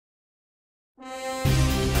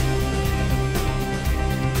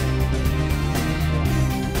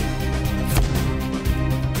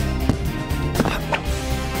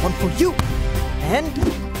for you. And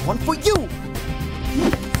one for you.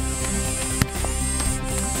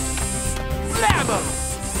 Slammer!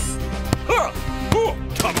 Huh. Oh,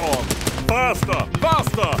 come on! Faster!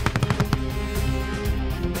 Faster!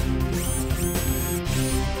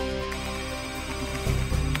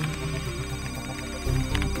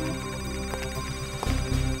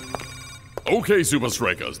 Okay, Supa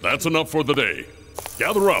Strikas, that's enough for the day.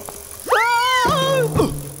 Gather up.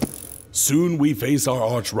 Soon we face our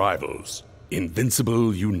arch rivals,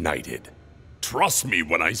 Invincible United. Trust me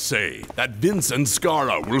when I say that Vince and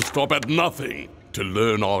Skara will stop at nothing to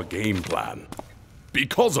learn our game plan.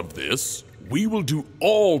 Because of this, we will do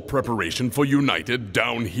all preparation for United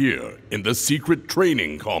down here in the secret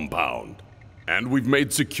training compound. And we've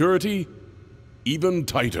made security even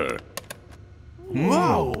tighter.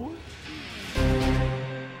 Whoa!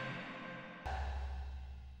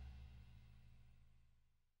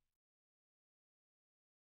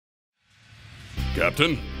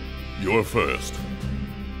 Captain, you're first.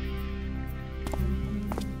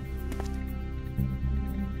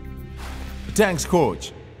 Thanks,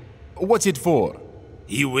 Coach. What's it for?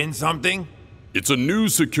 You win something? It's a new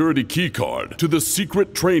security keycard to the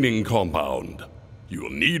secret training compound.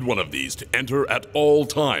 You'll need one of these to enter at all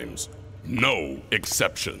times. No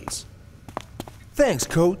exceptions. Thanks,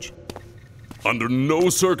 Coach. Under no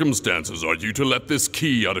circumstances are you to let this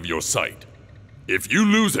key out of your sight. If you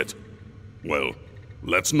lose it, well,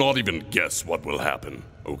 let's not even guess what will happen,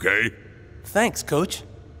 okay? Thanks, Coach.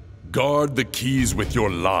 Guard the keys with your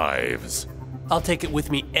lives. I'll take it with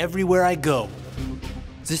me everywhere I go.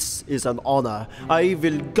 This is an honor. I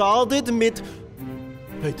will guard it with...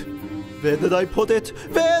 Wait, where did I put it?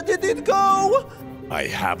 Where did it go? I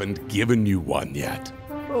haven't given you one yet.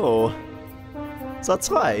 Oh, that's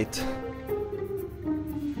right.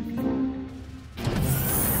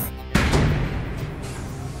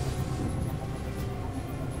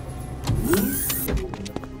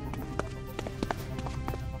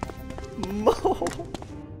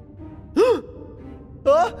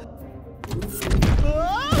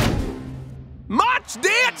 March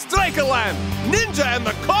day at Strikerland! Ninja and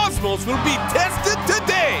the Cosmos will be tested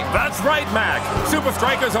today! That's right, Mac. Supa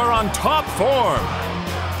Strikas are on top form.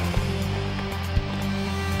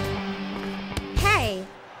 Hey,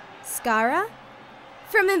 Skara?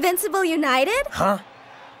 From Invincible United? Huh?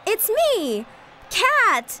 It's me,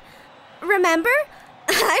 Kat. Remember?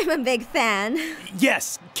 I'm a big fan.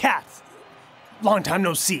 Yes, Kat. Long time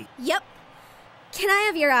no see. Yep. Can I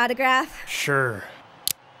have your autograph? Sure.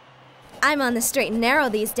 I'm on the straight and narrow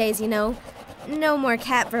these days, you know. No more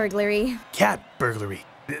cat burglary. Cat burglary.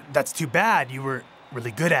 That's too bad. You were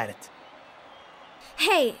really good at it.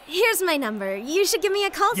 Hey, here's my number. You should give me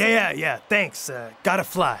a call. Yeah. Thanks. Gotta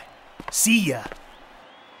fly. See ya.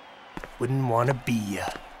 Wouldn't wanna be ya.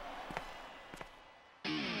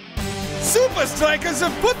 Supa Strikas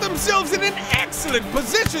have put themselves in an excellent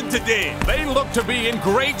position today! They look to be in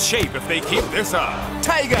great shape if they keep this up.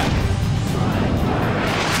 Tiger!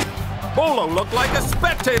 Bolo looked like a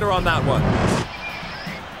spectator on that one.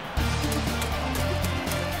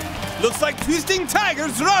 Looks like Twisting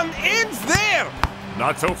Tiger's run ends there!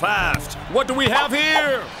 Not so fast. What do we have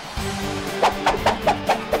here?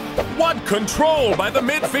 What control by the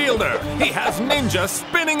midfielder! He has Ninja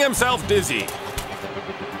spinning himself dizzy.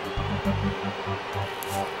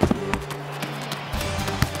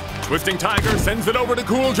 Twisting Tiger sends it over to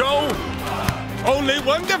Cool Joe. Only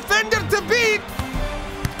one defender to beat!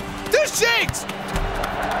 The Shakes!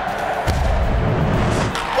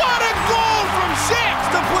 What a goal from Shakes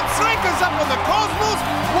to put Strikas up on the Cosmos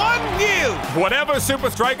 1-0! Whatever Supa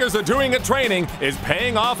Strikas are doing at training is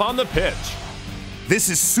paying off on the pitch. This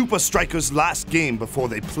is Supa Strikas' last game before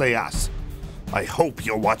they play us. I hope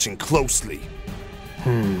you're watching closely.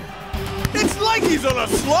 It's like he's on a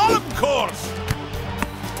slalom course!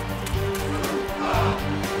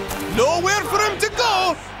 Nowhere for him to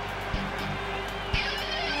go!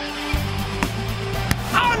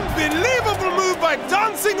 Unbelievable move by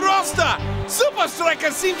Dancing Rasta! Supa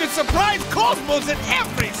Strikas seem to surprise Cosmos at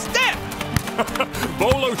every step!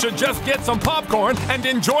 Bolo should just get some popcorn and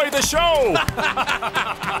enjoy the show!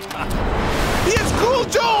 Here's Cool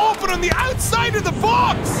Joe open on the outside of the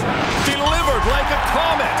box! Delivered like a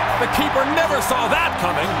comet! The keeper never saw that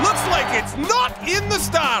coming! Looks like it's not in the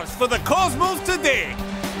stars for the Cosmos today!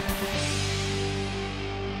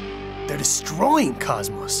 They're destroying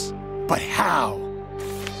Cosmos. But how?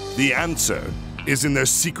 The answer is in their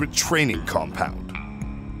secret training compound.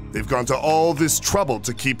 They've gone to all this trouble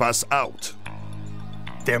to keep us out.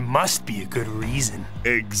 There must be a good reason.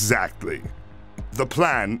 Exactly. The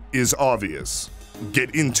plan is obvious.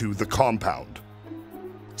 Get into the compound.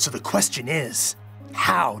 So the question is,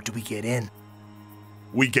 how do we get in?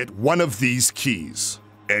 We get one of these keys.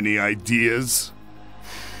 Any ideas?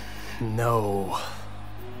 No.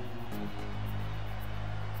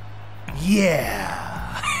 Yeah.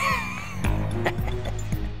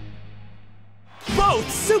 Both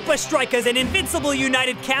SupaStrikas and Invincible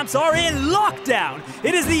United camps are in lockdown.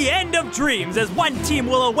 It is the end of dreams as one team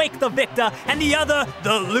will awake the victor and the other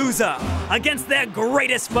the loser. Against their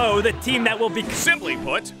greatest foe, the team that will be... Simply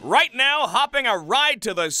put, right now, hopping a ride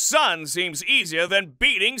to the sun seems easier than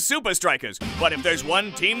beating SupaStrikas. But if there's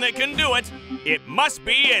one team that can do it, it must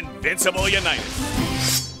be Invincible United.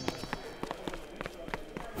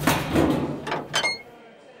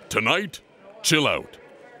 Tonight, chill out.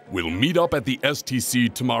 We'll meet up at the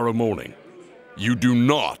STC tomorrow morning. You do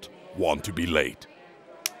not want to be late.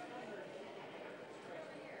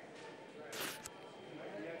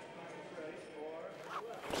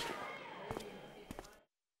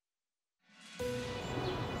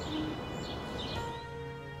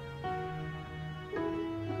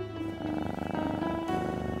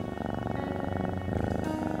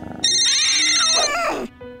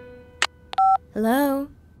 Hello?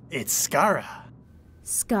 It's Skara.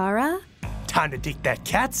 Skara? Time to take that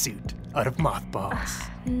catsuit out of mothballs.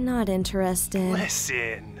 Not interested.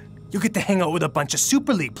 Listen, you get to hang out with a bunch of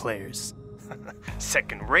Super League players.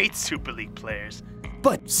 Second-rate Super League players,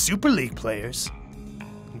 but Super League players.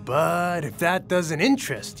 But if that doesn't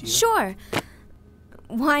interest you... Sure.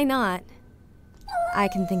 Why not? I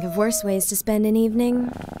can think of worse ways to spend an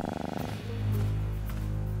evening.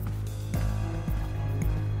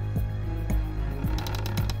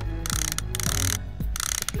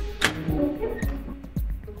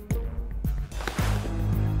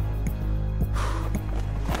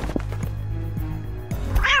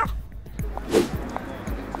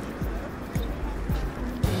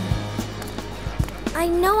 I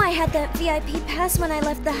know I had that VIP pass when I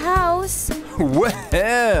left the house.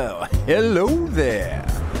 Well, hello there.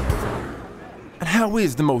 And how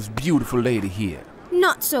is the most beautiful lady here?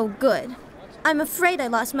 Not so good. I'm afraid I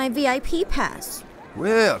lost my VIP pass.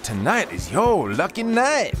 Well, tonight is your lucky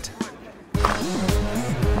night.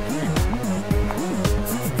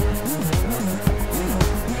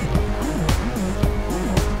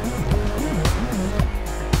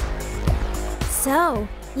 So,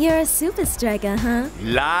 you're a SupaStrika, huh?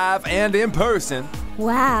 Live and in person.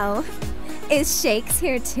 Wow. Is Shakes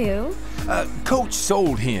here too? Coach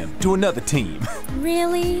sold him to another team.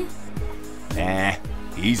 Really? Nah,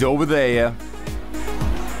 he's over there.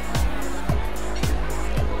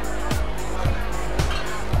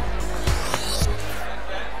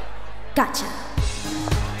 Gotcha.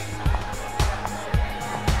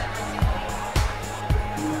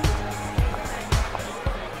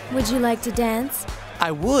 Would you like to dance? I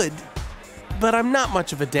would, but I'm not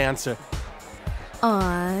much of a dancer.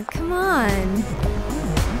 Aw, come on.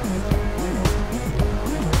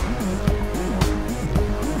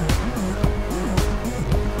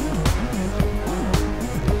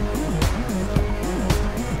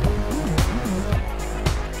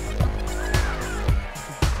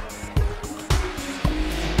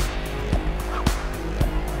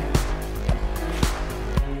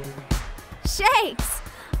 Shakes!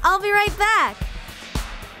 I'll be right back.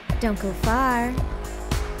 Don't go far.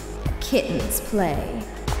 Kittens play.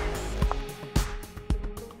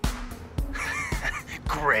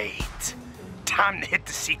 Great. Time to hit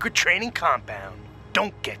the secret training compound.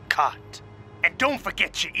 Don't get caught. And don't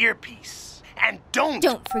forget your earpiece. And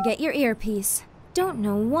don't forget your earpiece. Don't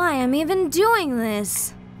know why I'm even doing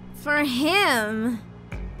this. For him.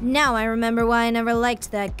 Now I remember why I never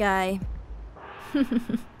liked that guy.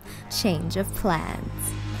 Change of plans.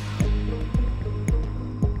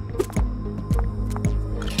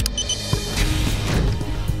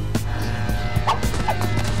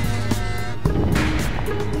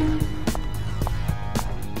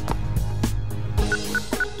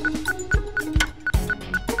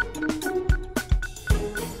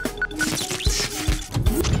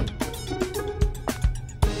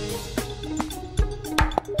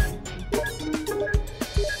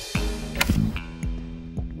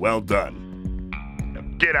 Well done. Now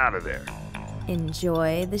get out of there.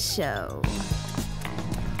 Enjoy the show.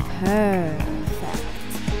 Perfect.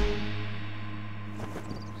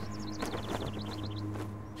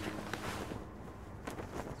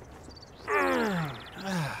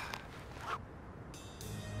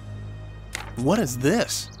 What is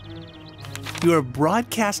this? You are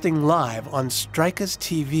broadcasting live on Strikas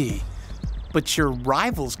TV, but your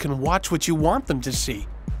rivals can watch what you want them to see.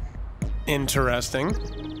 Interesting.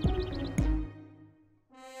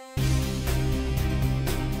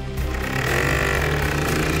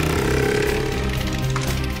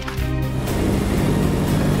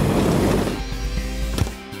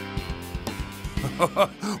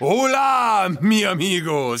 Hola, mi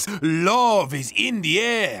amigos. Love is in the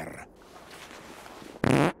air.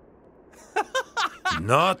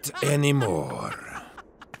 Not anymore.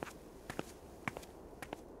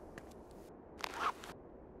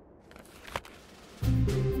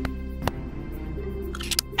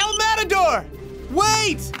 El Matador!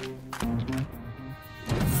 Wait!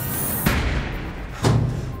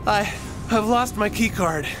 I've lost my key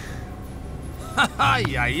card. Ay,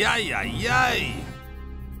 ay, ay, ay, ay.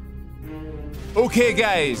 Okay,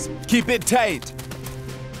 guys, keep it tight.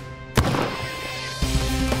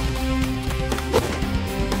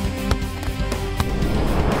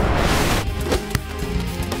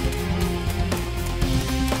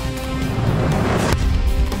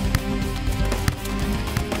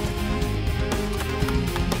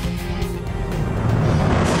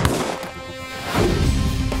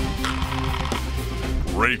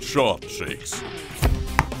 Great shot, Shakes.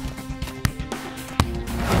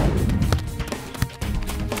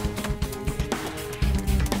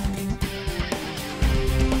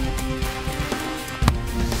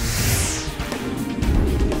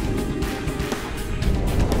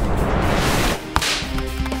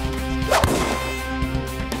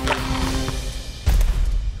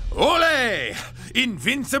 Ole!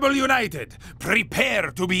 Invincible United,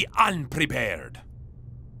 prepare to be unprepared.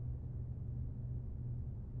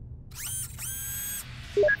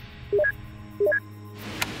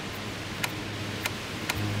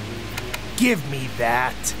 Give me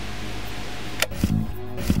that.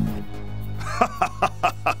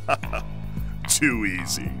 Too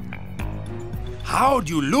easy. How'd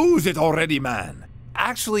you lose it already, man?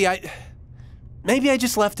 Actually, maybe I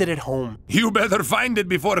just left it at home. You better find it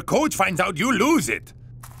before Coach finds out you lose it.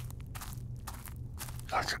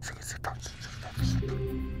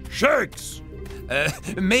 Shakes!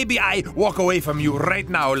 Maybe I walk away from you right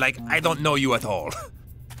now like I don't know you at all.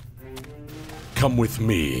 Come with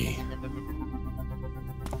me.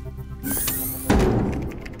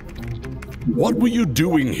 What were you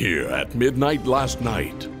doing here at midnight last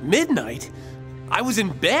night? Midnight? I was in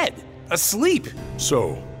bed, asleep.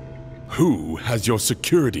 So, who has your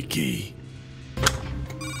security key?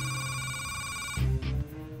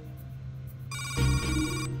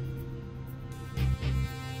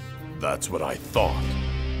 That's what I thought.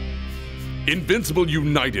 Invincible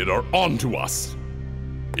United are onto us.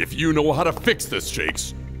 If you know how to fix this,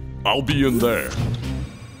 Shakes, I'll be in there.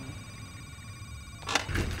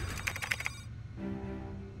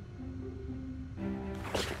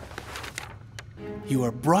 You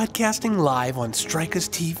are broadcasting live on Strikas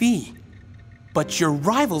TV. But your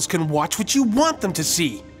rivals can watch what you want them to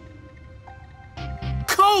see.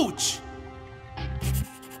 Coach!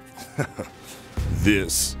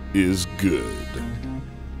 This is good.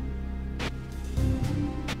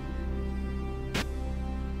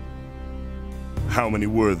 How many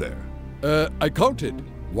were there? I counted.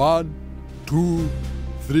 1, 2,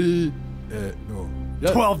 3, no.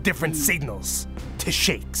 Yes. 12 different signals to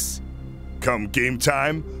Shakes. Come game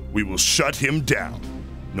time, we will shut him down,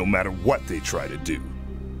 no matter what they try to do.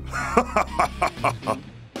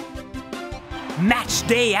 Match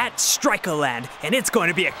day at Strikerland, and it's going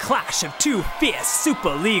to be a clash of two fierce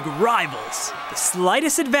Super League rivals. The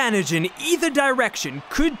slightest advantage in either direction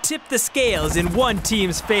could tip the scales in one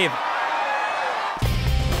team's favor.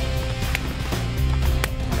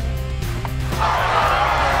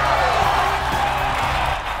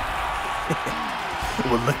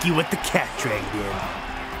 Well, looky what the cat dragged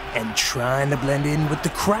in. And trying to blend in with the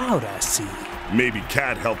crowd, I see. Maybe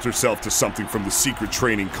Kat helped herself to something from the secret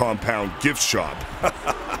training compound gift shop.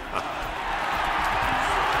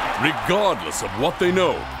 Regardless of what they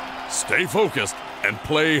know, stay focused and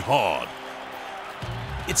play hard.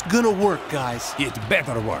 It's gonna work, guys. It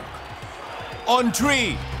better work. On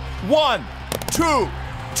 3, 1, 2,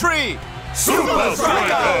 3. Supa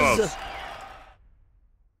Strikas!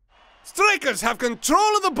 Strikers have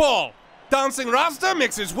control of the ball. Dancing Rasta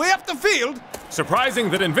makes his way up the field. Surprising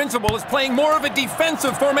that Invincible is playing more of a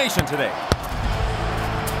defensive formation today.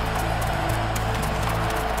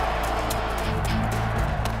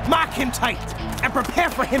 Mark him tight and prepare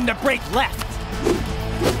for him to break left.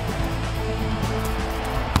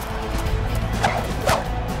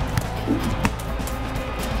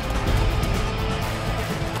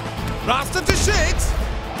 Rasta to Shakes.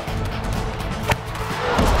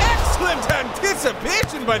 Excellent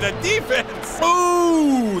anticipation by the defense.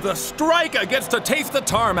 Ooh, the striker gets to taste the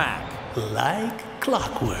tarmac. Like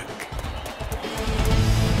clockwork.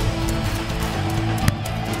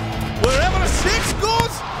 Wherever Shakes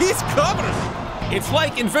goes, he's covered. It's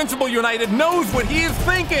like Invincible United knows what he is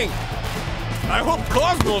thinking. I hope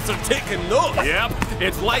Cosmos are taking notes. Yep,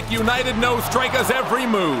 it's like United knows Strikas' every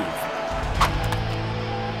move.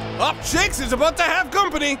 Up Shakes is about to have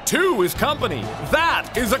company. 2 is company.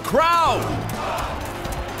 That is a crowd.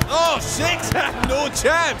 Oh, Shakes had no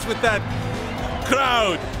chance with that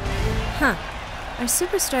crowd. Huh. Are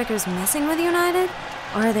Supa Strikas messing with United?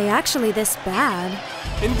 Or are they actually this bad?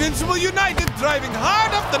 Invincible United driving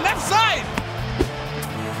hard up the left side.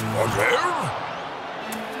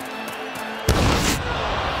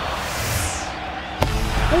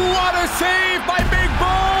 What a save by Big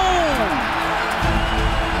Bone!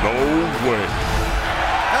 No way.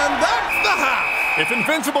 And that's the half. If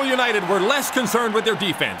Invincible United were less concerned with their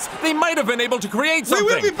defense, they might have been able to create something.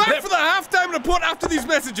 We will be back for the halftime report after these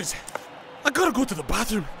messages. I gotta go to the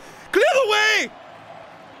bathroom. Clear the way!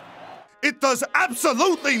 It does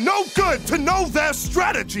absolutely no good to know their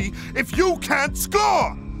strategy if you can't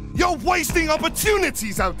score! You're wasting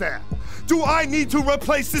opportunities out there! Do I need to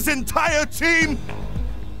replace this entire team?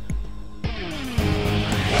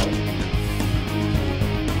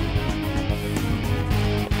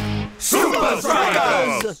 Supa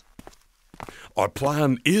Strikas! Our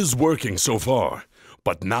plan is working so far,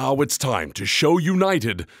 but now it's time to show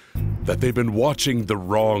United that they've been watching the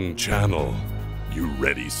wrong channel. You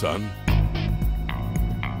ready, son?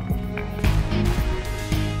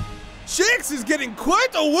 Shakes is getting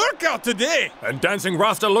quite a workout today. And Dancing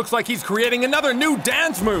Rasta looks like he's creating another new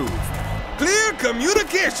dance move. Clear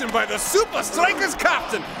communication by the Supa Strikas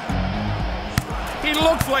captain. He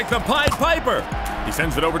looks like the Pied Piper. He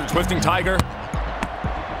sends it over to Twisting Tiger.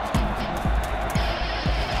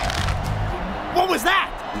 What was that?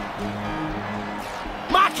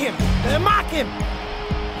 Mock him! Mock him!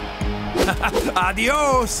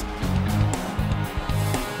 Adios!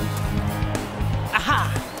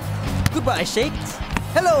 Aha! Goodbye, Shakes.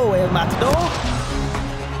 Hello, El Matador.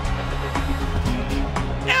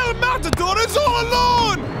 El Matador is all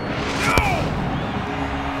alone!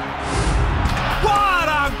 What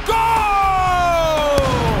a goal!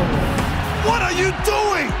 What are you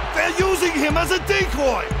doing? They're using him as a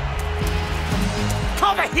decoy!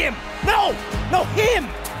 Cover him! No! No, him!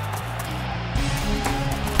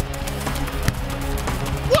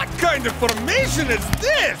 What kind of formation is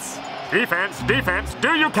this? Defense, defense,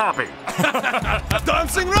 do you copy?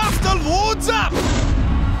 Dancing Rasta loads up!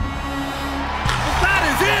 That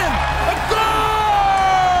is in! A goal!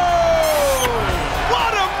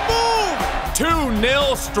 What a move!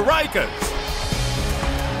 2-0 Strikas.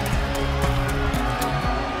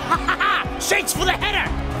 Shakes for the header!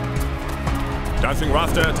 Dancing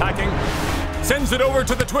Rasta attacking. Sends it over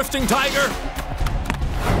to the Twisting Tiger.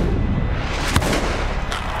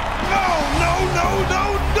 No!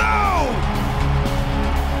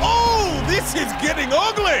 Oh, this is getting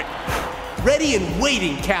ugly! Ready and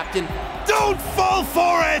waiting, Captain. Don't fall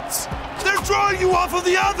for it! They're drawing you off of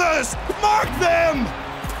the others! Mark them!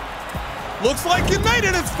 Looks like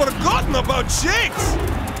United has forgotten about Shakes.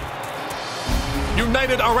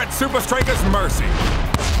 United are at Supa Strikas' mercy.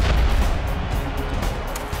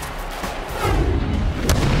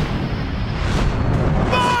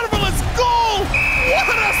 Marvelous goal!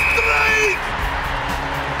 What a strike!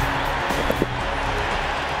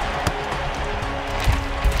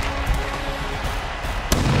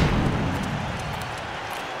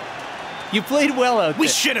 You played well out there. We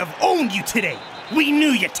should have owned you today. We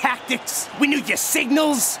knew your tactics. We knew your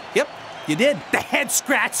signals. Yep, you did. The head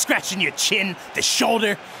scratch, scratching your chin, the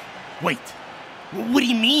shoulder. Wait, what do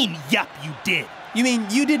you mean, yup, you did? You mean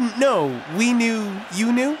you didn't know we knew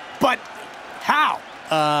you knew? But how?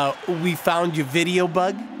 We found your video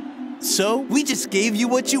bug. So we just gave you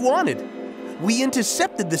what you wanted. We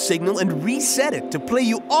intercepted the signal and reset it to play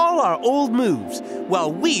you all our old moves,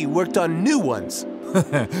 while we worked on new ones.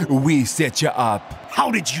 We set you up.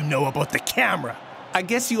 How did you know about the camera? I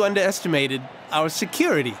guess you underestimated our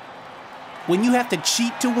security. When you have to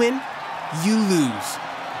cheat to win, you lose.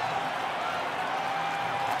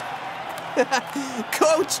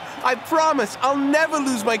 Coach, I promise I'll never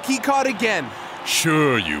lose my key card again.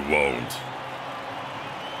 Sure you won't.